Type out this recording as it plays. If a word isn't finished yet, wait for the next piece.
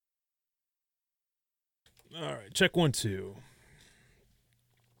All right, check 1, 2.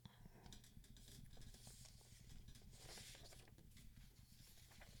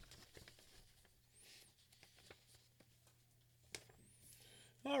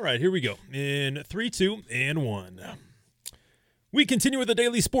 All right, here we go. In 3, 2, and 1. We continue with the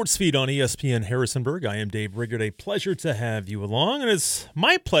daily sports feed on ESPN Harrisonburg. I am Dave Riggert. A pleasure to have you along. And it's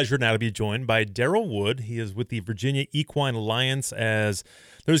my pleasure now to be joined by Daryl Wood. He is with the Virginia Equine Alliance as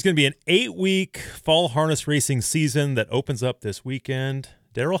there's going to be an 8-week fall harness racing season that opens up this weekend.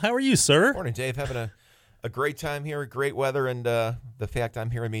 Daryl, how are you, sir? Morning, Dave. Having a great time here, great weather, and the fact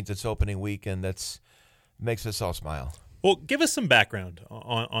I'm here means it's opening week, and that makes us all smile. Well, give us some background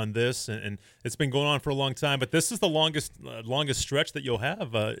on this, and it's been going on for a long time, but this is the longest stretch that you'll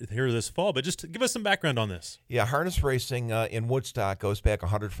have here this fall. But just give us some background on this. Yeah, harness racing in Woodstock goes back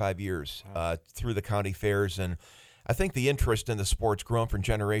 105 years through the county fairs, and I think the interest in the sport's grown from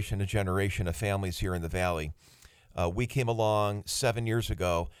generation to generation of families here in the Valley. We came along 7 years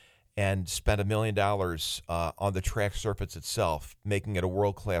ago and spent $1 million on the track surface itself, making it a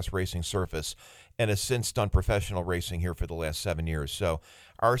world-class racing surface, and has since done professional racing here for the last 7 years. So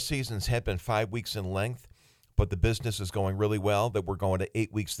our seasons have been 5 weeks in length, but the business is going really well, that we're going to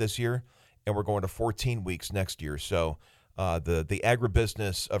 8 weeks this year, and we're going to 14 weeks next year. So the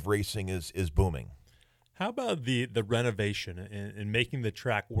agribusiness of racing is booming. How about the renovation and making the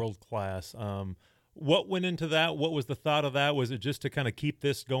track world-class? What went into that? What was the thought of that? Was it just to kind of keep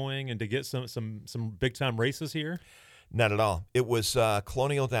this going and to get some big-time races here? Not at all. It was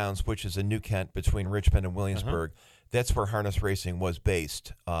Colonial Downs, which is in New Kent between Richmond and Williamsburg. That's where harness racing was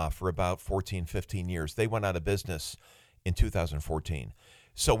based for about 14, 15 years. They went out of business in 2014.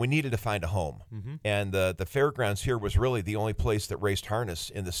 So we needed to find a home. And the fairgrounds here was really the only place that raced harness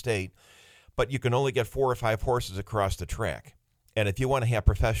in the state. But you can only get 4 or 5 horses across the track. And if you want to have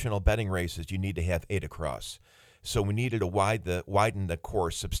professional betting races, you need to have 8 across. So we needed to widen the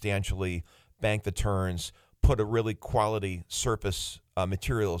course substantially, bank the turns, put a really quality surface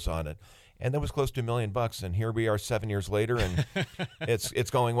materials on it. And that was close to $1 million. And here we are 7 years later, and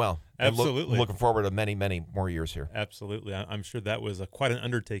it's going well. Absolutely. Looking forward to many, many more years here. Absolutely. I'm sure that was quite an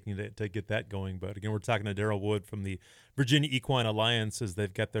undertaking to get that going. But again, we're talking to Daryl Wood from the Virginia Equine Alliance as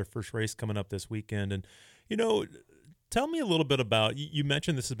they've got their first race coming up this weekend. And, tell me a little bit about, you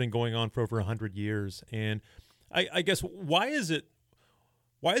mentioned this has been going on for over 100 years. And I guess why is it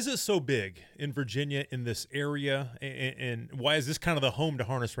so big in Virginia, in this area, and why is this kind of the home to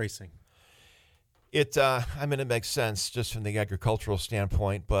harness racing? It makes sense just from the agricultural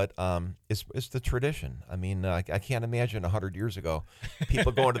standpoint, but it's the tradition. I mean, I can't imagine 100 years ago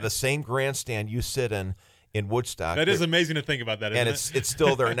people going to the same grandstand you sit in Woodstock. That is amazing to think about that, isn't it? It's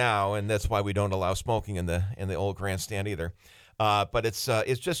still there now, and that's why we don't allow smoking in the old grandstand either. But it's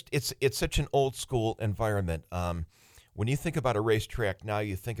such an old school environment. When you think about a racetrack now,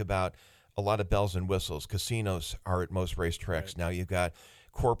 you think about a lot of bells and whistles. Casinos are at most racetracks. Right. Now you've got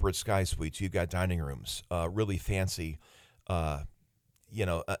corporate sky suites, you've got dining rooms, really fancy,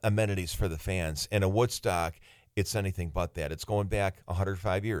 amenities for the fans. And in Woodstock, it's anything but that. It's going back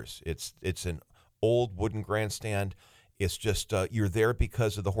 105 years. It's an old wooden grandstand. It's just you're there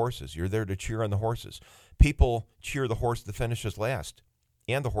because of the horses. You're there to cheer on the horses. People cheer the horse that finishes last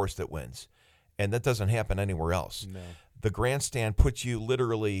and the horse that wins. And that doesn't happen anywhere else. No. The grandstand puts you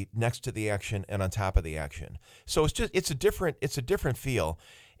literally next to the action and on top of the action. So it's a different feel.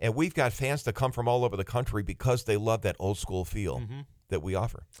 And we've got fans that come from all over the country because they love that old school feel that we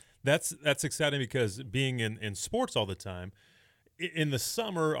offer. That's exciting because being in sports all the time, in the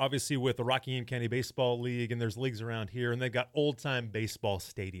summer, obviously with the Rockingham County Baseball League, and there's leagues around here, and they've got old-time baseball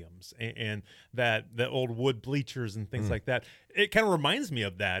stadiums and the old wood bleachers and things like that. It kind of reminds me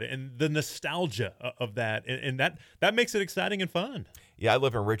of that and the nostalgia of that, and that makes it exciting and fun. Yeah, I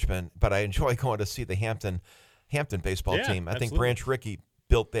live in Richmond, but I enjoy going to see the Hampton baseball team. I think Branch Rickey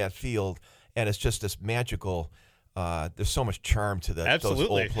built that field, and it's just this magical. There's so much charm to those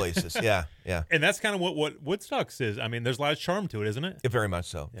old places. Yeah. And that's kind of what Woodstock's is. I mean, there's a lot of charm to it, isn't it? Very much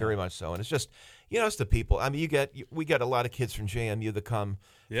so. Yeah. Very much so. And it's just, it's the people. I mean, we get a lot of kids from JMU that come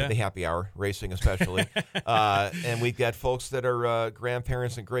for the happy hour racing, especially. And we've got folks that are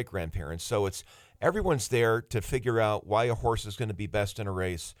grandparents and great grandparents. So everyone's there to figure out why a horse is going to be best in a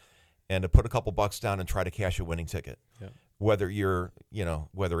race, and to put a couple bucks down and try to cash a winning ticket. Yeah. Whether you're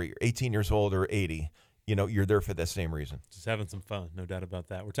 18 years old or 80. You're there for that same reason. Just having some fun, no doubt about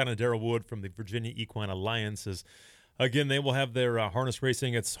that. We're talking to Daryl Wood from the Virginia Equine Alliance. Again, they will have their harness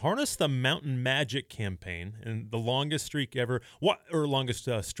racing. It's Harness the Mountain Magic campaign, and the longest streak ever, longest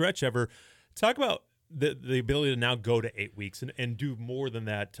stretch ever. Talk about the ability to now go to 8 weeks and do more than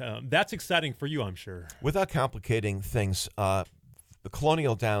that. That's exciting for you, I'm sure. Without complicating things, the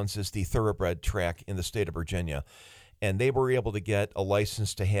Colonial Downs is the thoroughbred track in the state of Virginia, and they were able to get a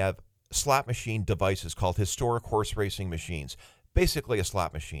license to have slot machine devices called historic horse racing machines, basically a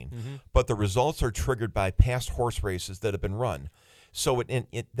slot machine. Mm-hmm. But the results are triggered by past horse races that have been run. So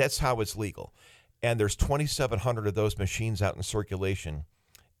that's how it's legal. And there's 2,700 of those machines out in circulation,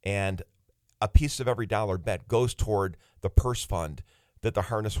 and a piece of every dollar bet goes toward the purse fund that the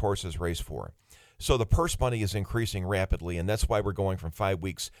harness horses race for. So the purse money is increasing rapidly, and that's why we're going from 5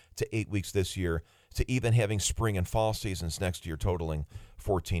 weeks to 8 weeks this year to even having spring and fall seasons next year totaling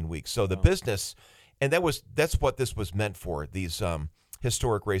 14 weeks. So the business, and that's what this was meant for, these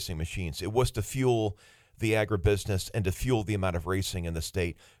historic racing machines. It was to fuel the agribusiness and to fuel the amount of racing in the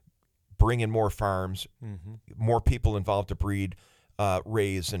state, bring in more farms, more people involved to breed,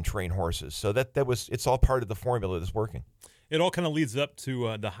 raise, and train horses. So it's all part of the formula that's working. It all kind of leads up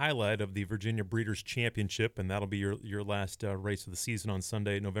to the highlight of the Virginia Breeders' Championship, and that'll be your last race of the season on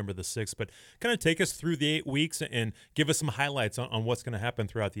Sunday, November the 6th. But kind of take us through the 8 weeks and give us some highlights on what's going to happen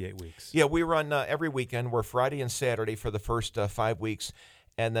throughout the 8 weeks. Yeah, we run every weekend. We're Friday and Saturday for the first 5 weeks,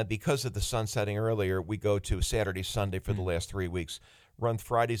 and then because of the sun setting earlier, we go to Saturday, Sunday for the last 3 weeks. Run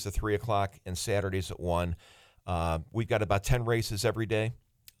Fridays at 3 o'clock and Saturdays at 1. We've got about 10 races every day.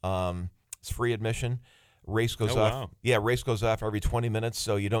 It's free admission. Race goes off. Wow. Yeah, race goes off every 20 minutes,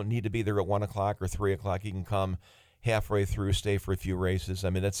 so you don't need to be there at 1 o'clock or 3 o'clock. You can come halfway through, stay for a few races. I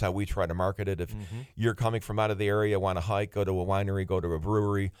mean, that's how we try to market it. If you're coming from out of the area, want to hike, go to a winery, go to a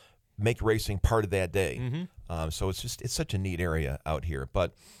brewery, make racing part of that day. So it's such a neat area out here.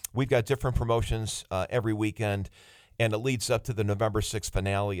 But we've got different promotions every weekend, and it leads up to the November 6th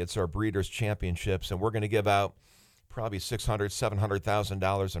finale. It's our Breeders' Championships, and we're going to give out probably $600,000,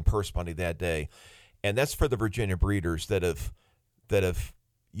 $700,000 in purse money that day. And that's for the Virginia breeders that have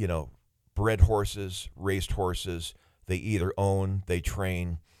bred horses, raced horses. They either own, they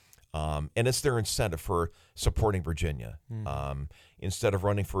train, and it's their incentive for supporting Virginia. Instead of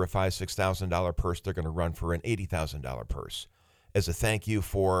running for a $5,000-$6,000 purse, they're going to run for an $80,000 purse as a thank you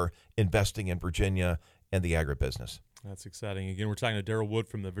for investing in Virginia and the agribusiness. That's exciting. Again, we're talking to Daryl Wood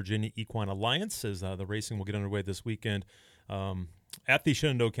from the Virginia Equine Alliance as the racing will get underway this weekend at the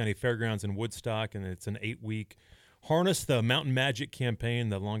Shenandoah County Fairgrounds in Woodstock, and it's an 8-week Harness the Mountain Magic campaign,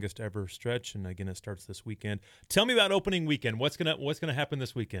 the longest ever stretch, and again, it starts this weekend. Tell me about opening weekend. What's gonna happen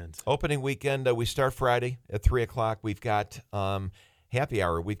this weekend? Opening weekend, we start Friday at 3 o'clock. We've got happy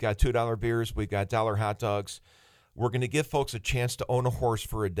hour. We've got $2 beers. We've got $1 hot dogs. We're going to give folks a chance to own a horse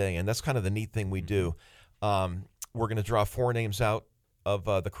for a day, and that's kind of the neat thing we do. We're going to draw 4 names out of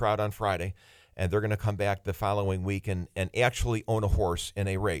the crowd on Friday, and they're going to come back the following week and actually own a horse in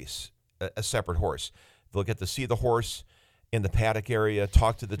a race, a separate horse. They'll get to see the horse in the paddock area,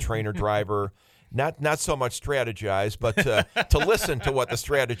 talk to the trainer driver, not so much strategize, but to listen to what the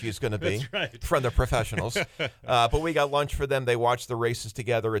strategy is going to be from the professionals. But we got lunch for them. They watch the races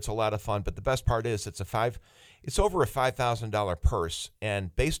together. It's a lot of fun. But the best part is it's over a $5,000 purse,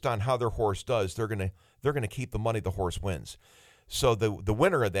 and based on how their horse does, they're going to keep the money the horse wins. So the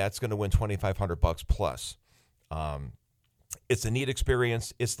winner of that's going to win $2,500 plus. It's a neat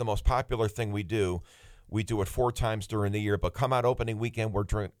experience. It's the most popular thing we do. We do it 4 times during the year, but come out opening weekend, we're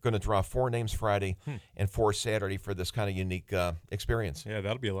going to draw 4 names Friday and 4 Saturday for this kind of unique experience. Yeah,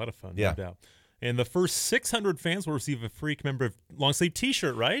 that'll be a lot of fun, no doubt. And the first 600 fans will receive a free commemorative long-sleeve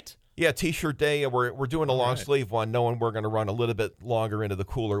T-shirt, right? Yeah, T-shirt day. We're doing a long-sleeve one, knowing we're going to run a little bit longer into the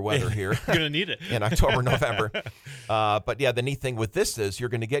cooler weather here. You're going to need it. In October, November. But, yeah, the neat thing with this is you're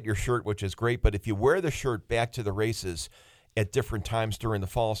going to get your shirt, which is great, but if you wear the shirt back to the races at different times during the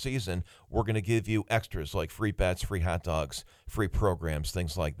fall season, we're going to give you extras like free bets, free hot dogs, free programs,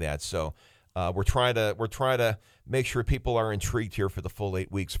 things like that. So we're trying to make sure people are intrigued here for the full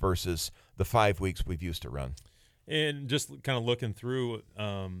 8 weeks versus the 5 weeks we've used to run. And just kind of looking through,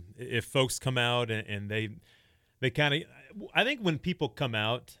 if folks come out and they kind of, I think when people come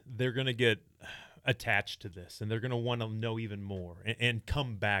out, they're going to get attached to this, and they're going to want to know even more and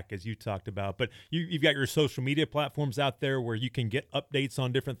come back, as you talked about. But you've got your social media platforms out there where you can get updates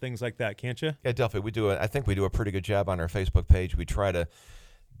on different things like that, can't you? Yeah, definitely. I think we do a pretty good job on our Facebook page. We try to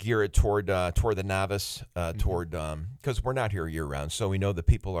gear it toward the novice, because we're not here year round, so we know that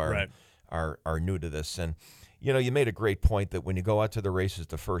people are new to this. And you made a great point that when you go out to the races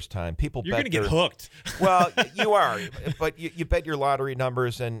the first time, you're going to get hooked. Well, you are, but you bet your lottery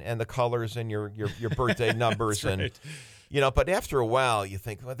numbers and the colors and your birthday numbers. That's right. But after a while you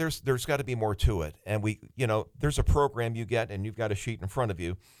think, well, there's got to be more to it. And there's a program you get, and you've got a sheet in front of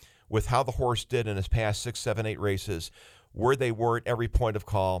you with how the horse did in his past 6, 7, 8 races, where they were at every point of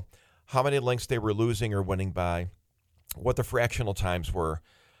call, how many lengths they were losing or winning by, what the fractional times were.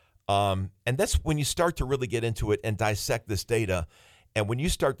 And that's when you start to really get into it and dissect this data. And when you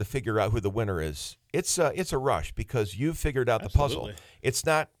start to figure out who the winner is, it's a rush because you've figured out the puzzle. It's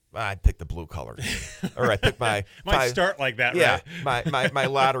not, I picked the blue color, or I picked my might start like that. Yeah, right? my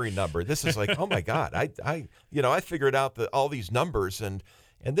lottery number. This is like, oh my God, I figured out all these numbers, and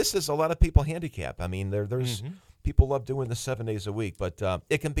this is a lot of people handicap. I mean, there's people love doing this 7 days a week, but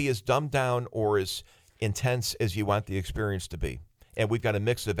it can be as dumbed down or as intense as you want the experience to be. And we've got a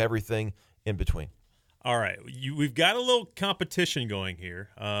mix of everything in between. All right. We've got a little competition going here.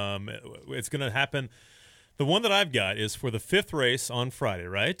 It's going to happen. The one that I've got is for the 5th race on Friday,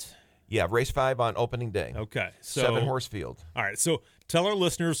 right? Yeah, race 5 on opening day. Okay. So 7-horse field. All right. So tell our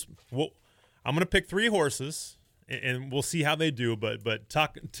listeners, I'm going to pick 3 horses, and we'll see how they do. But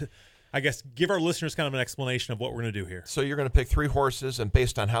I guess give our listeners kind of an explanation of what we're going to do here. So you're going to pick 3 horses, and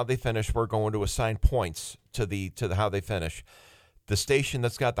based on how they finish, we're going to assign points to the how they finish. The station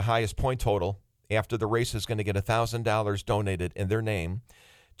that's got the highest point total after the race is going to get $1,000 donated in their name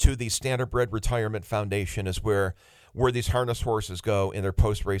to the Standardbred Retirement Foundation, is where these harness horses go in their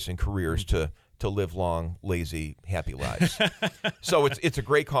post-racing careers to live long, lazy, happy lives. So it's a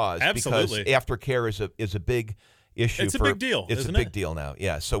great cause. Absolutely. Because aftercare is a big issue. It's a big deal. It's a big deal now.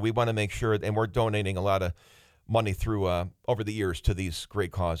 Yeah. So we want to make sure, and we're donating a lot of money through over the years to these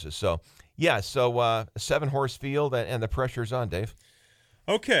great causes. So yeah. So a 7-horse field, and the pressure's on, Dave.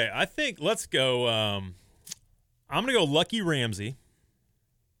 Okay, I think let's go. I'm going to go Lucky Ramsey.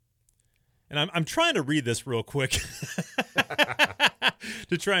 And I'm trying to read this real quick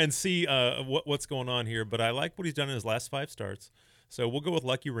to try and see what's going on here. But I like what he's done in his last 5 starts. So we'll go with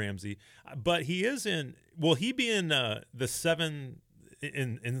Lucky Ramsey. But he is in – will he be in the 7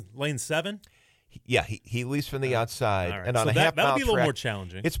 in lane 7? Yeah, he leads from the outside. Right. And on so a half-mile that'll be a little track, more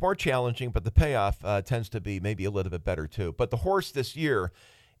challenging. It's more challenging, but the payoff tends to be maybe a little bit better too. But the horse this year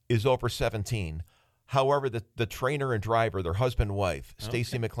is over 17. However, the trainer and driver, their husband and wife,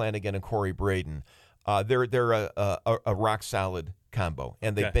 Stacy McClanagan and Corey Braden, they're a rock solid combo,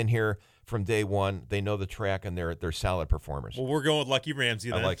 and they've been here from day one. They know the track, and they're solid performers. Well, we're going with Lucky Ramsey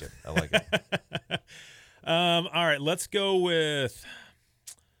then. I like it. All right, let's go with.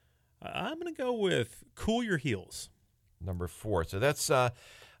 I'm going to go with Cool Your Heels. Number 4. So that's a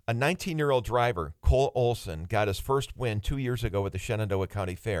 19-year-old driver, Cole Olson, got his first win 2 years ago at the Shenandoah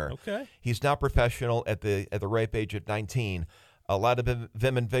County Fair. Okay. He's now professional at the ripe age of 19. A lot of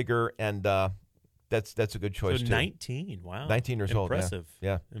vim and vigor, and that's a good choice, so too. 19, wow. 19 years old,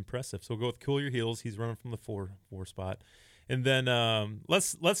 yeah. Impressive. So we'll go with Cool Your Heels. He's running from the 4 spot. And then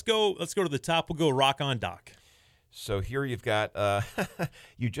let's go to the top. We'll go Rock On Doc. So here you've got,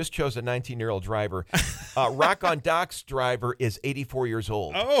 you just chose a 19-year-old driver. Rock On Doc's driver is 84 years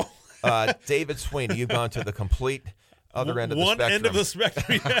old. Oh. David Sweeney, you've gone to the complete other end of the spectrum. One end of the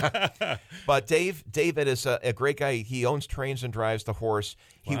spectrum, yeah. But David is a great guy. He owns, trains, and drives the horse.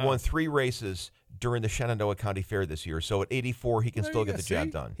 He won 3 races during the Shenandoah County Fair this year. So at 84, he can still get the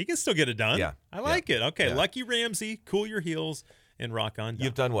job done. He can still get it done. Yeah. I like it. Okay, yeah. Lucky Ramsey, Cool Your Heels, and Rock On Doc.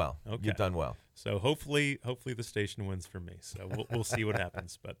 You've done well. Okay. You've done well. So hopefully the station wins for me. So we'll see what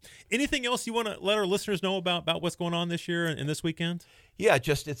happens. But anything else you want to let our listeners know about what's going on this year and this weekend? Yeah,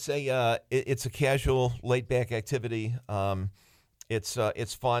 just it's a casual, laid back activity.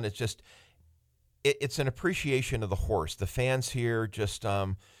 It's fun. It's just it's an appreciation of the horse. The fans here just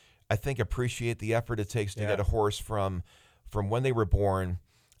I think appreciate the effort it takes to get a horse from when they were born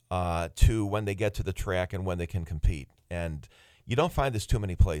to when they get to the track and when they can compete. And you don't find this too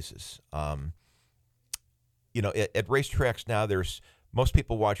many places. At racetracks now, most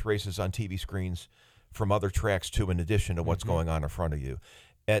people watch races on TV screens from other tracks too, in addition to what's going on in front of you.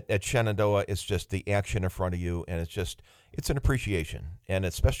 At Shenandoah, it's just the action in front of you, and it's an appreciation. And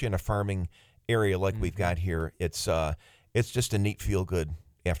especially in a farming area like we've got here, it's just a neat, feel-good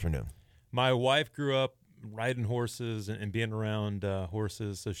afternoon. My wife grew up riding horses and being around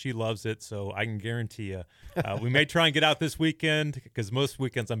horses, so she loves it. So I can guarantee you, we may try and get out this weekend because most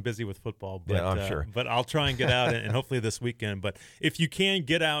weekends I'm busy with football. But, yeah, I'm sure. But I'll try and get out and hopefully this weekend. But if you can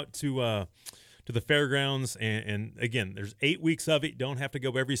get out to the fairgrounds, and again, there's 8 weeks of it. You don't have to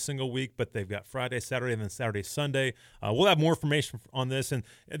go every single week, but they've got Friday, Saturday, and then Saturday, Sunday. We'll have more information on this, and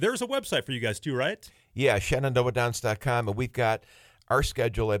there's a website for you guys too, right? Yeah, ShenandoahDowns.com, and we've got our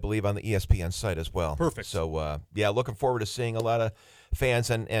schedule, I believe, on the ESPN site as well. Perfect. So, looking forward to seeing a lot of fans,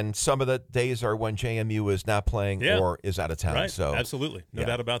 and some of the days are when JMU is not playing or is out of town. Right. So absolutely, no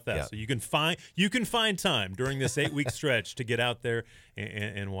doubt about that. Yeah. So you can find time during this 8-week stretch to get out there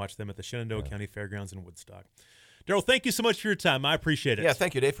and watch them at the Shenandoah County Fairgrounds in Woodstock. Darrell, thank you so much for your time. I appreciate it. Yeah,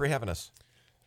 thank you, Dave, for having us.